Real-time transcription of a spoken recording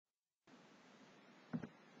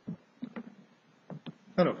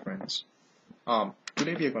Hello, friends.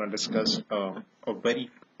 Today we are going to discuss a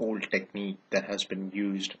very old technique that has been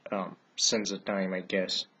used since the time, I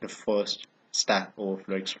guess, the first Stack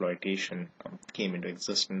Overflow exploitation came into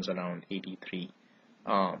existence around 83.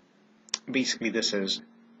 Um, Basically, this is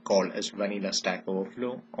called as vanilla Stack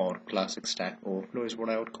Overflow or classic Stack Overflow is what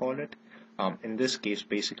I would call it. In this case,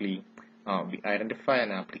 basically, we identify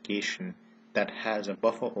an application that has a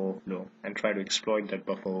buffer overflow and try to exploit that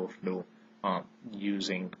buffer overflow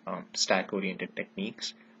using stack-oriented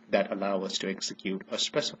techniques that allow us to execute a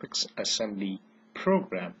specific assembly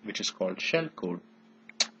program, which is called shellcode,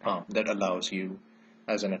 that allows you,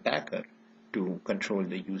 as an attacker, to control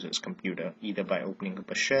the user's computer either by opening up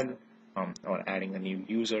a shell or adding a new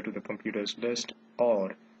user to the computer's list,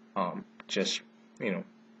 or just you know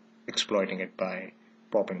exploiting it by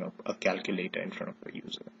popping up a calculator in front of the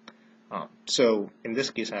user. So in this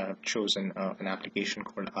case, I have chosen an application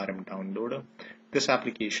called RM Downloader. This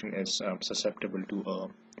application is susceptible to a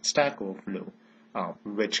Stack Overflow,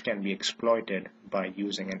 which can be exploited by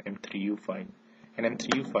using an M3U file. An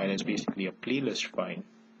M3U file is basically a playlist file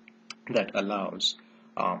that allows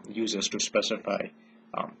users to specify,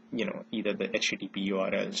 either the HTTP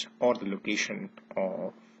URLs or the location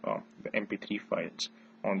of the MP3 files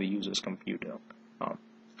on the user's computer, um,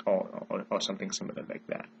 or something similar like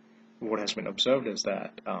that. What has been observed is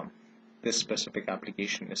that this specific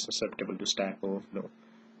application is susceptible to Stack Overflow,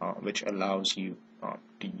 which allows you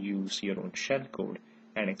to use your own shellcode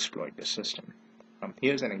and exploit the system.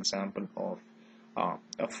 Here's an example of a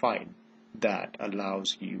file that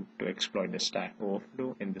allows you to exploit the Stack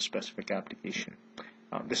Overflow in the specific application.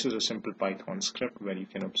 This is a simple Python script where you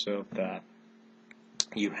can observe that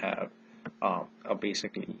you have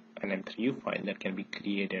basically an M3U file that can be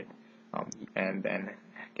created, and then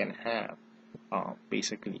can have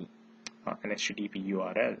basically an HTTP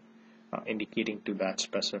URL indicating to that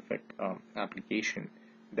specific application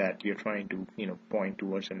that you're trying to point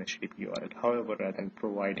towards an HTTP URL. However, rather than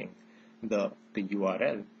providing the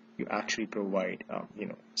URL, you actually provide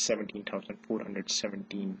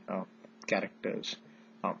 17,417 characters,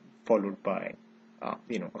 followed by a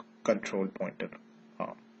control pointer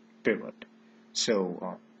uh, pivot.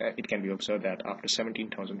 So it can be observed that after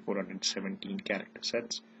 17,417 character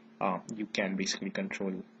sets, you can basically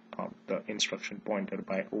control the instruction pointer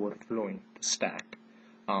by overflowing the stack,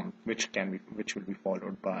 which will be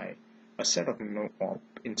followed by a set of no-op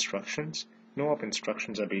instructions. No-op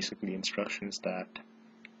instructions are basically instructions that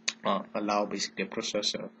allow basically a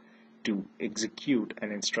processor to execute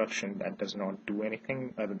an instruction that does not do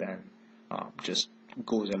anything other than just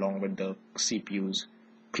goes along with the CPU's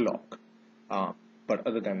clock. Uh, but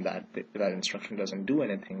other than that, that instruction doesn't do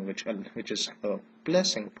anything, which is a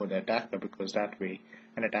blessing for the attacker, because that way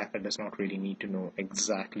an attacker does not really need to know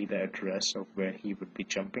exactly the address of where he would be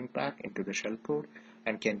jumping back into the shellcode,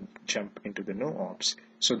 and can jump into the no-ops,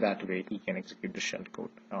 so that way he can execute the shellcode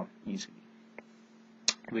easily.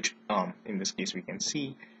 Which in this case we can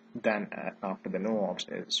see then after the no ops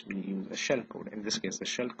is we use a shellcode. In this case, the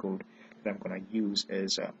shellcode that I'm going to use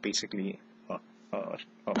is basically a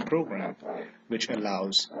program which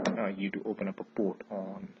allows you to open up a port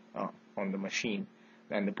on the machine,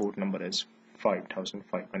 and the port number is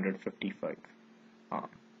 5555.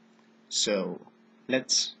 So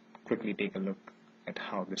let's quickly take a look at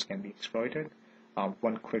how this can be exploited.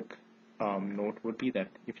 One quick note would be that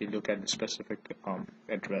if you look at the specific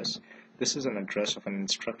address, this is an address of an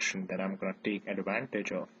instruction that I'm going to take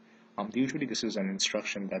advantage of. Usually this is an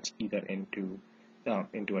instruction that's either into a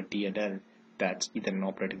DLL that's either an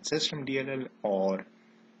operating system DLL or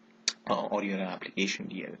your application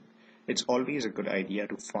DLL. It's always a good idea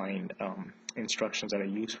to find instructions that are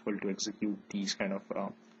useful to execute these kind of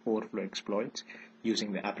overflow exploits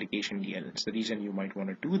using the application DLLs. The reason you might want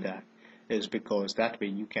to do that is because that way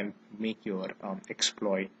you can make your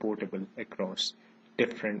exploit portable across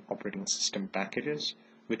different operating system packages,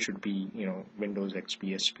 which would be Windows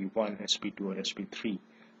XP, SP1, SP2, or SP3.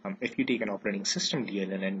 If you take an operating system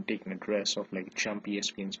DLL and take an address of like jump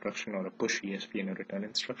ESP instruction or a push ESP and a return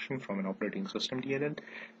instruction from an operating system DLL,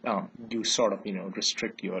 you sort of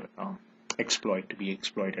restrict your exploit to be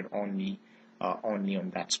exploited only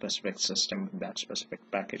on that specific system, that specific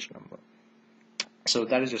package number. So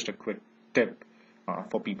that is just a quick tip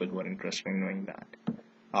for people who are interested in knowing that.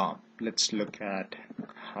 Let's look at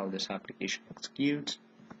how this application executes.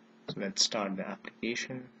 So let's start the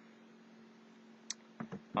application.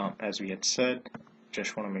 As we had said,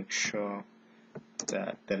 just want to make sure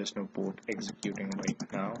that there is no port executing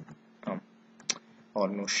right now, or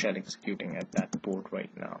no shell executing at that port right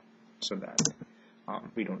now, so that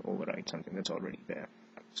we don't override something that's already there.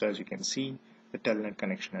 So as you can see, the telnet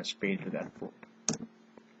connection has failed to that port.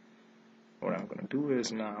 What I'm going to do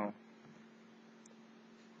is now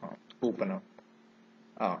open up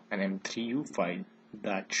an M3U file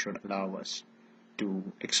that should allow us to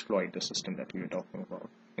exploit the system that we were talking about.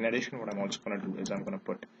 In addition, what I'm also going to do is I'm going to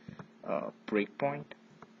put a breakpoint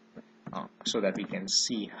so that we can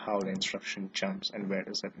see how the instruction jumps and where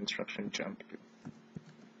does that instruction jump to.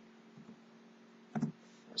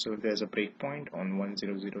 So there's a breakpoint on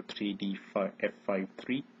 1003D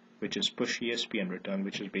F53, which is push ESP and return,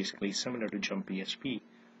 which is basically similar to jump ESP,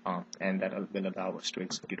 and that will allow us to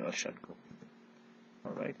execute our shellcode.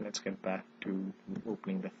 Alright, let's get back to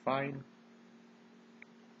opening the file.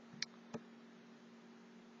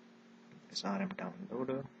 This RM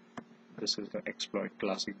downloader. This is the exploit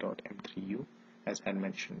classic.m3u, as I had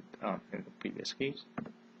mentioned in the previous case.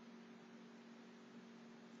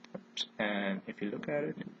 And if you look at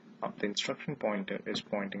it, the instruction pointer is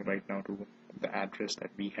pointing right now to the address that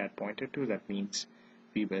we had pointed to. That means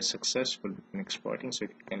we were successful in exploiting. So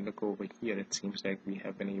if you can look over here, it seems like we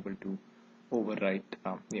have been able to overwrite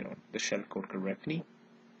the shellcode correctly.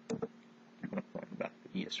 I'm going to point back to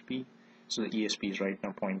ESP. So the ESP is right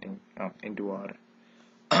now pointing into our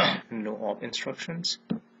no op instructions.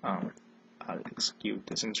 I'll execute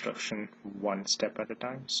this instruction one step at a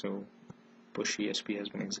time. So push ESP has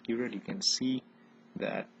been executed. You can see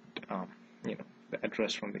that the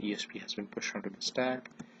address from the ESP has been pushed onto the stack,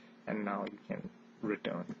 and now you can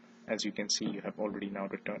return. As you can see, you have already now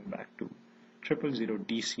returned back to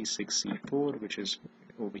 000DC6C4, which is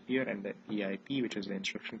over here, and the EIP, which is the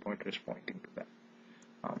instruction pointer, is pointing to that.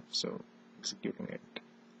 So executing it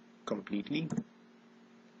completely,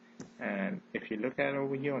 and if you look at it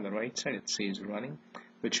over here on the right side, it says running,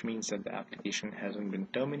 which means that the application hasn't been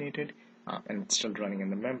terminated, and it's still running in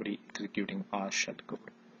the memory executing our shellcode.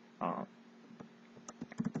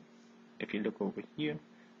 If you look over here,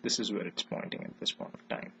 this is where it's pointing at this point of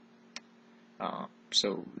time.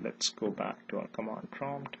 So let's go back to our command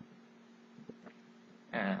prompt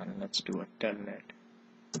and let's do a telnet,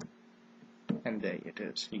 and there it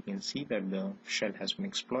is. You can see that the shell has been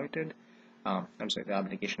exploited. The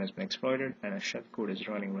application has been exploited, and a shellcode is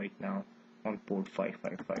running right now on port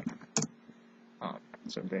 555.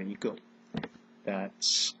 So there you go.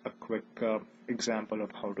 That's a quick example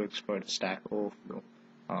of how to exploit a Stack Overflow,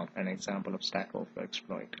 an example of Stack Overflow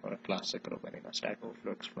exploit, or a classic or vanilla Stack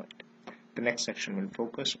Overflow exploit. The next section will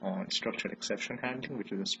focus on structured exception handling,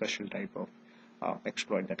 which is a special type of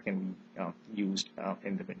exploit that can be used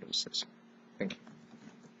in the Windows system. Thank you.